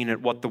 13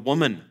 at what the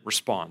woman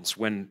responds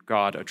when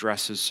God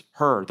addresses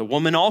her. The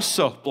woman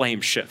also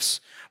blame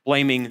shifts,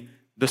 blaming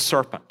the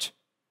serpent.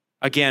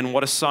 Again,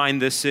 what a sign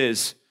this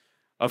is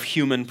of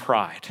human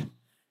pride.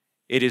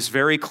 It is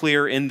very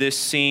clear in this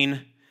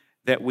scene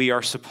that we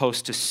are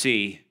supposed to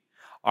see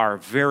our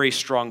very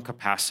strong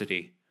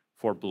capacity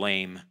for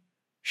blame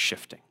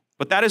shifting.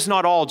 But that is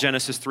not all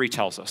Genesis 3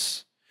 tells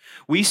us.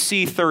 We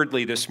see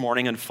thirdly this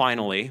morning and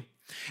finally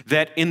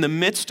that in the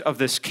midst of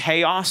this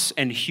chaos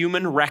and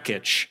human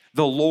wreckage,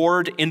 the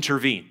Lord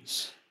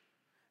intervenes.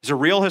 There's a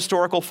real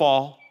historical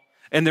fall,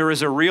 and there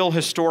is a real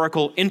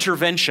historical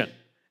intervention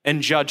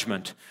and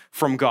judgment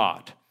from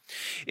God.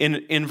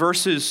 In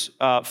verses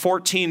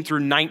 14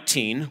 through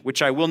 19,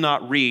 which I will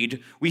not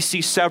read, we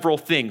see several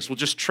things. We'll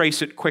just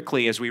trace it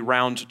quickly as we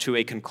round to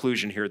a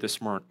conclusion here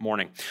this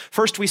morning.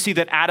 First, we see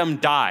that Adam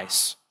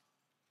dies.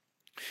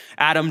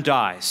 Adam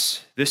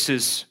dies. This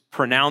is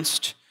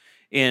pronounced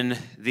in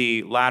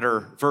the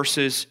latter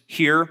verses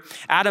here.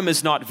 Adam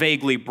is not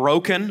vaguely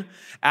broken.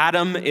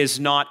 Adam is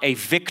not a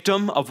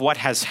victim of what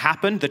has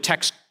happened. The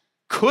text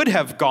could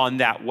have gone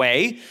that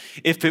way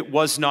if it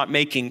was not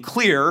making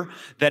clear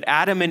that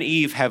Adam and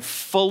Eve have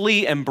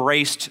fully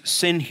embraced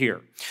sin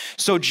here.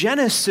 So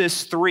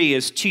Genesis 3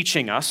 is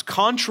teaching us,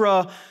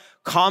 contra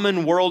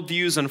common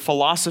worldviews and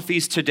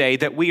philosophies today,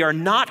 that we are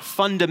not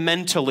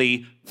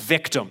fundamentally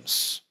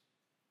victims.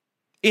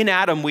 In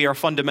Adam, we are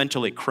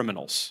fundamentally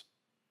criminals.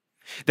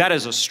 That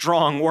is a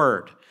strong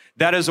word.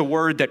 That is a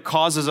word that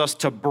causes us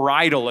to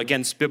bridle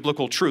against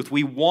biblical truth.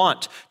 We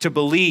want to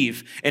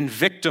believe in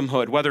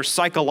victimhood, whether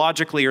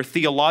psychologically or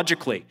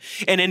theologically.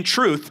 And in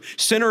truth,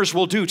 sinners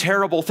will do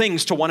terrible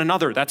things to one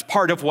another. That's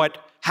part of what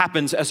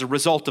happens as a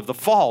result of the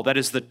fall. That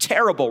is the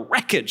terrible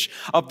wreckage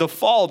of the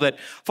fall, that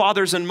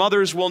fathers and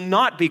mothers will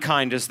not be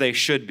kind as they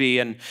should be,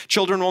 and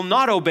children will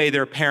not obey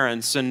their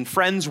parents, and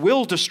friends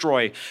will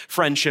destroy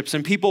friendships,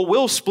 and people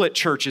will split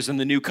churches in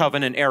the New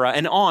Covenant era,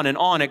 and on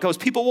it goes.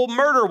 People will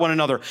murder one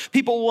another.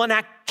 People will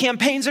enact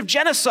campaigns of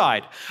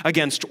genocide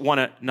against one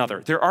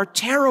another. There are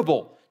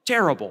terrible,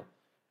 terrible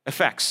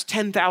effects,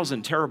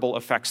 10,000 terrible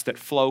effects that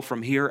flow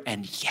from here,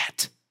 and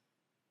yet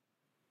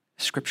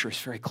Scripture is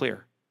very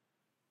clear.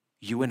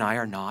 You and I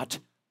are not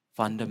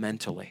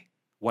fundamentally,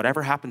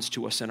 whatever happens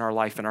to us in our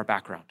life and our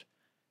background,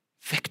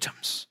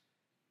 victims.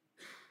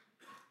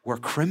 We're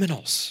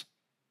criminals.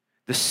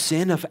 The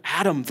sin of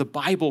Adam, the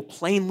Bible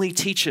plainly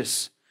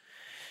teaches,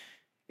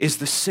 is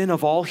the sin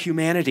of all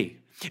humanity.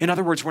 In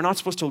other words, we're not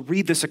supposed to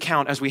read this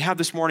account as we have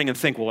this morning and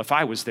think, well, if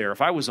I was there,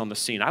 if I was on the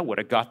scene, I would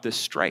have got this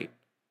straight.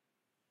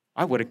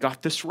 I would have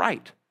got this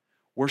right.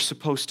 We're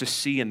supposed to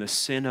see in the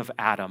sin of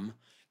Adam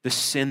the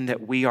sin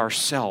that we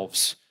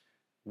ourselves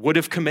would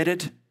have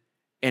committed,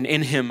 and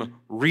in him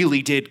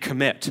really did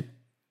commit.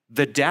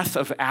 The death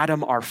of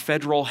Adam, our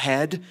federal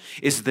head,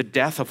 is the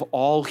death of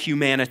all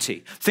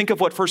humanity. Think of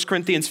what 1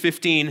 Corinthians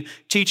 15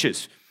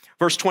 teaches.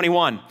 Verse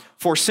 21,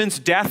 for since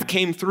death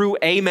came through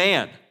a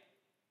man,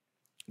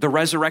 the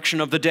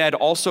resurrection of the dead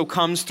also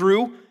comes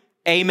through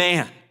a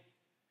man.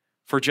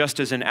 For just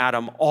as in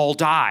Adam all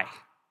die,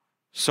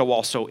 so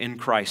also in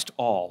Christ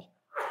all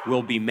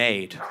will be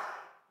made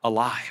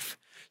alive.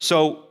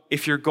 So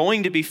if you're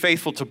going to be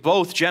faithful to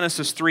both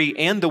Genesis 3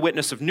 and the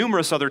witness of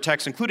numerous other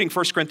texts, including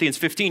 1 Corinthians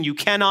 15, you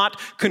cannot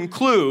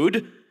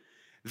conclude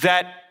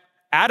that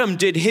Adam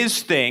did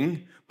his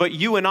thing, but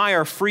you and I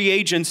are free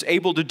agents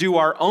able to do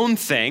our own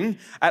thing.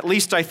 At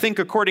least I think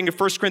according to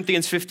 1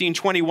 Corinthians 15,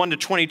 21 to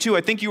 22,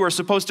 I think you are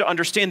supposed to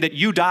understand that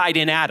you died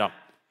in Adam,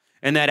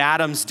 and that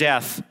Adam's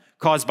death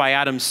caused by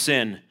Adam's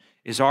sin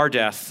is our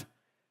death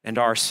and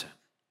our sin.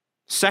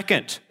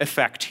 Second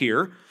effect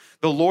here,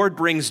 the Lord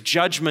brings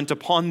judgment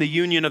upon the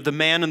union of the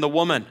man and the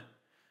woman.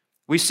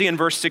 We see in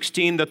verse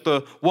 16 that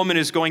the woman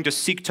is going to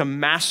seek to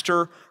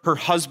master her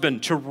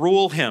husband, to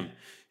rule him.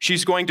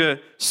 She's going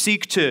to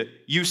seek to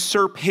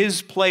usurp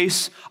his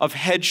place of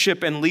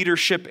headship and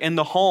leadership in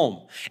the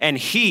home. And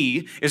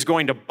he is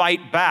going to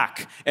bite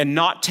back and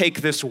not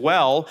take this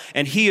well,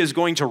 and he is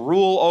going to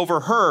rule over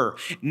her.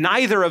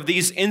 Neither of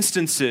these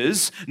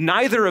instances,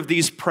 neither of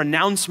these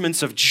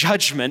pronouncements of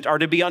judgment are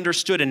to be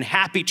understood in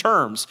happy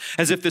terms,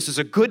 as if this is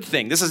a good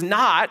thing. This is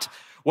not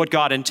what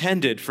God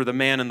intended for the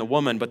man and the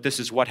woman, but this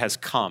is what has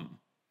come.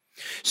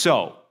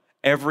 So,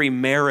 every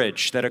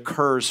marriage that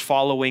occurs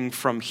following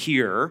from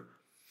here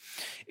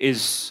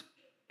is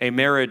a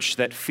marriage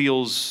that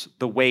feels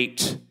the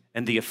weight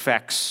and the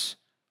effects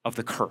of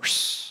the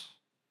curse.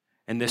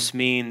 And this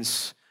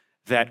means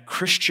that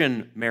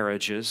Christian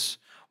marriages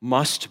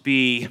must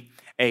be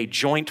a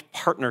joint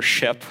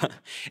partnership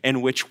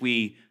in which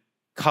we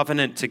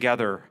covenant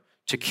together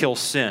to kill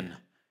sin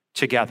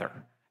together.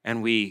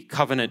 And we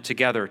covenant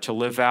together to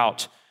live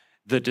out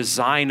the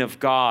design of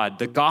God,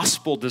 the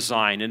gospel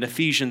design in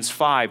Ephesians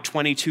 5,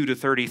 22 to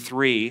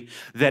 33,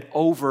 that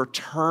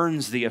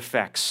overturns the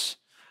effects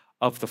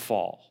of the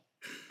fall.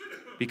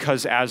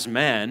 Because as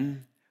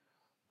men,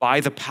 by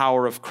the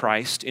power of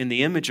Christ, in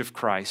the image of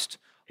Christ,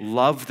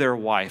 love their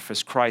wife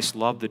as Christ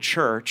loved the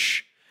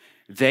church,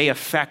 they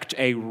effect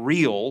a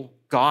real,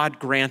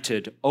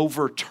 God-granted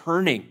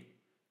overturning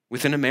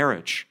within a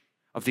marriage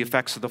of the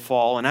effects of the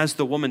fall. And as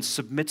the woman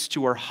submits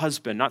to her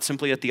husband, not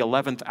simply at the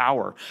 11th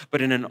hour,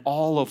 but in an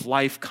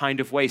all-of-life kind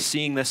of way,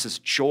 seeing this as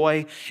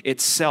joy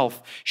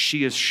itself,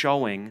 she is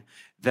showing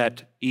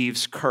that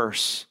Eve's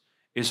curse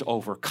is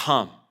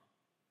overcome.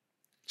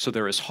 So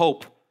there is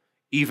hope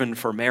even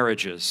for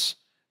marriages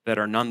that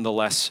are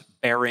nonetheless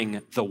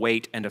bearing the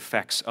weight and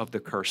effects of the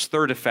curse.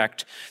 Third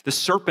effect, the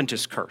serpent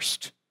is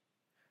cursed,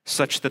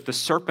 such that the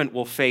serpent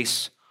will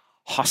face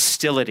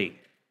hostility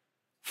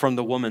from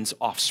the woman's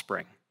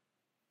offspring.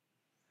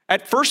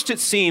 At first, it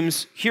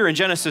seems here in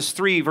Genesis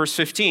 3, verse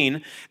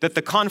 15, that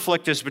the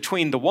conflict is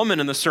between the woman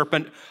and the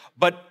serpent,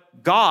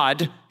 but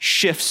God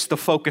shifts the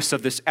focus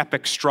of this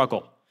epic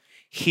struggle.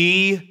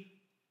 He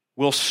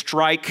will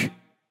strike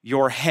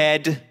your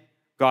head,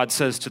 God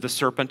says to the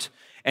serpent,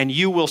 and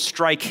you will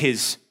strike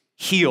his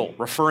heel,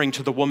 referring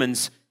to the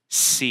woman's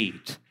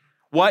seed.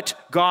 What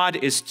God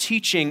is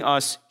teaching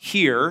us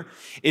here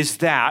is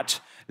that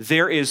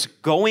there is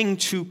going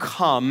to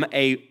come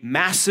a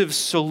massive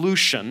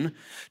solution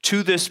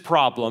to this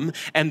problem,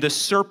 and the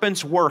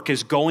serpent's work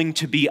is going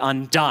to be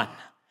undone.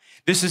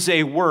 This is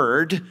a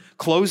word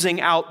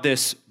closing out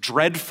this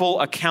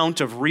dreadful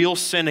account of real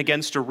sin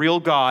against a real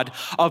God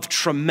of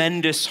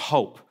tremendous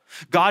hope.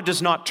 God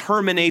does not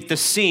terminate the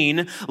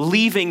scene,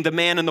 leaving the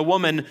man and the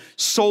woman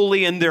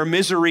solely in their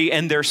misery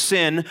and their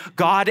sin.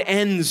 God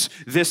ends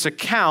this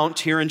account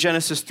here in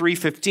Genesis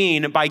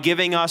 3:15 by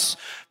giving us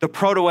the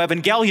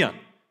proto-evangelion,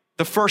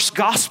 the first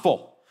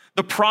gospel,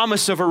 the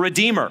promise of a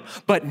redeemer.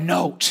 But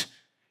note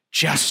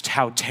just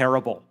how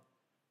terrible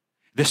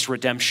this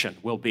redemption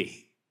will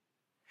be.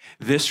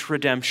 This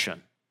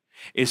redemption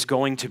is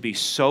going to be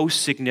so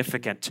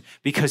significant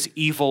because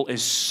evil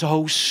is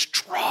so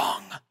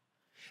strong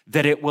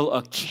that it will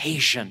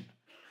occasion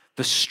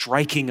the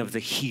striking of the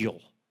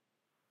heel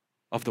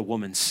of the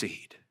woman's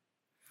seed.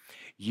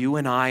 You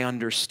and I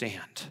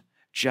understand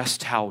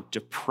just how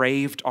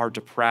depraved our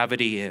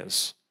depravity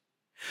is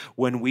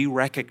when we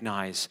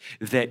recognize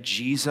that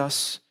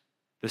Jesus,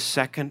 the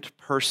second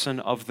person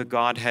of the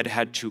Godhead,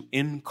 had to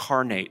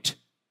incarnate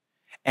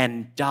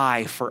and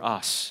die for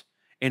us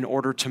in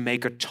order to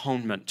make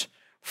atonement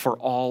for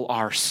all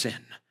our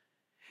sin.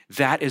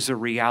 That is a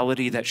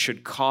reality that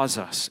should cause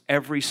us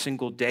every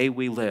single day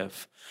we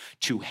live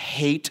to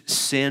hate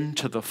sin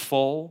to the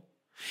full,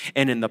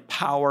 and in the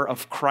power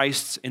of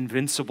Christ's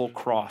invincible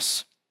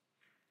cross,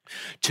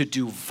 to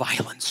do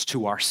violence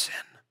to our sin,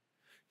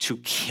 to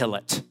kill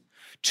it,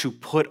 to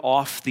put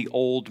off the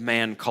old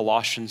man,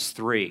 Colossians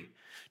 3,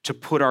 to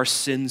put our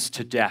sins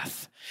to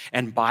death,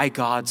 and by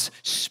God's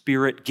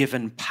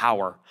Spirit-given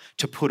power,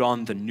 to put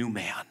on the new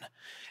man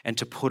and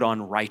to put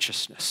on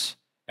righteousness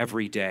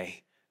every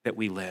day that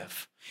we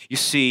live. You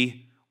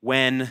see,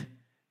 when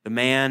the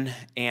man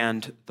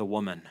and the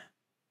woman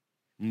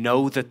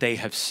know that they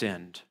have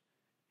sinned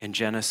in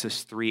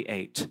Genesis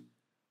 3:8,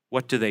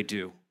 what do they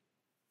do?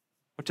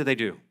 What do they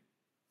do?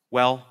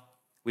 Well,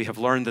 we have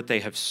learned that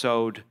they have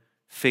sewed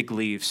fig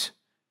leaves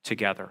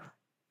together.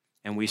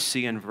 And we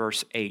see in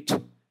verse 8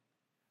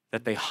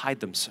 that they hide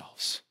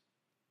themselves.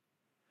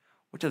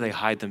 What do they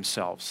hide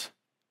themselves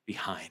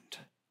behind?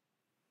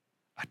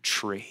 A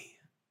tree.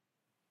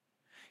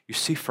 You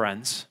see,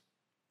 friends,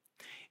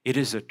 it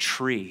is a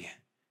tree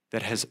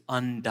that has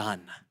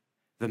undone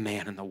the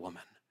man and the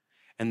woman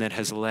and that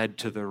has led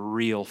to the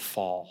real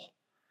fall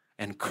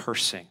and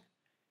cursing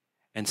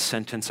and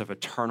sentence of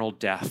eternal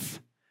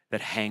death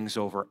that hangs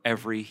over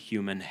every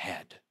human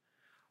head.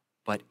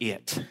 But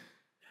it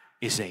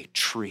is a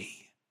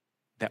tree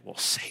that will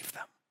save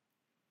them.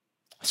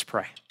 Let's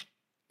pray.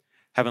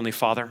 Heavenly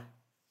Father,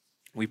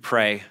 we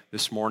pray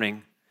this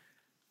morning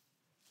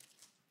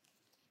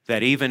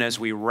that even as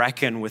we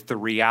reckon with the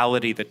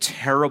reality, the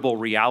terrible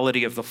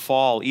reality of the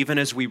fall, even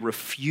as we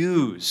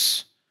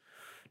refuse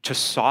to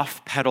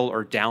soft pedal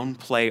or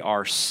downplay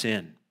our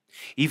sin,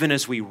 even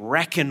as we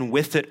reckon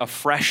with it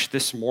afresh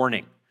this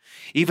morning,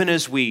 even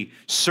as we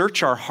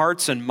search our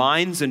hearts and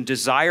minds and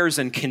desires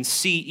and can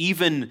see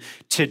even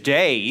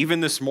today, even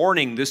this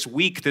morning, this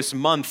week, this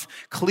month,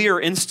 clear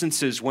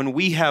instances when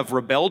we have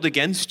rebelled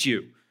against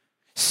you,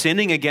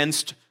 sinning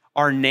against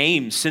our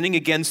name, sinning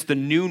against the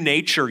new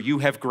nature you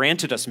have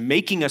granted us,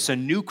 making us a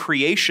new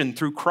creation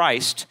through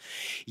Christ,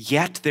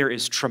 yet there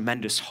is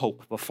tremendous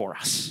hope before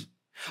us.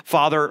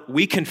 Father,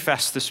 we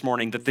confess this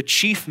morning that the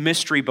chief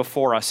mystery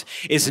before us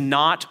is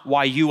not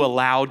why you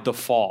allowed the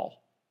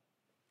fall.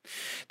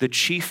 The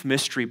chief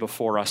mystery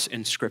before us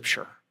in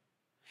Scripture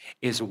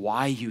is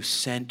why you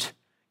sent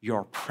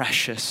your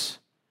precious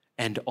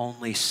and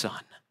only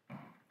Son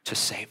to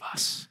save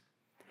us.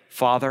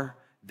 Father,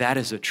 that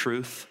is a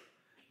truth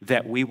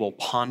that we will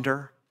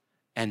ponder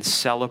and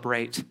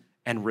celebrate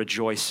and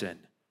rejoice in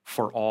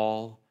for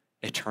all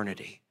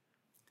eternity.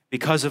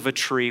 Because of a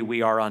tree,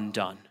 we are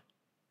undone.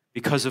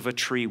 Because of a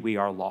tree, we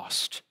are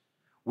lost.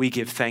 We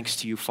give thanks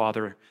to you,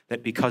 Father,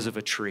 that because of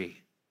a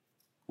tree,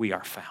 we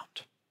are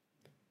found.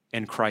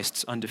 In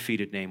Christ's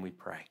undefeated name we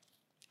pray.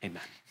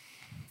 Amen.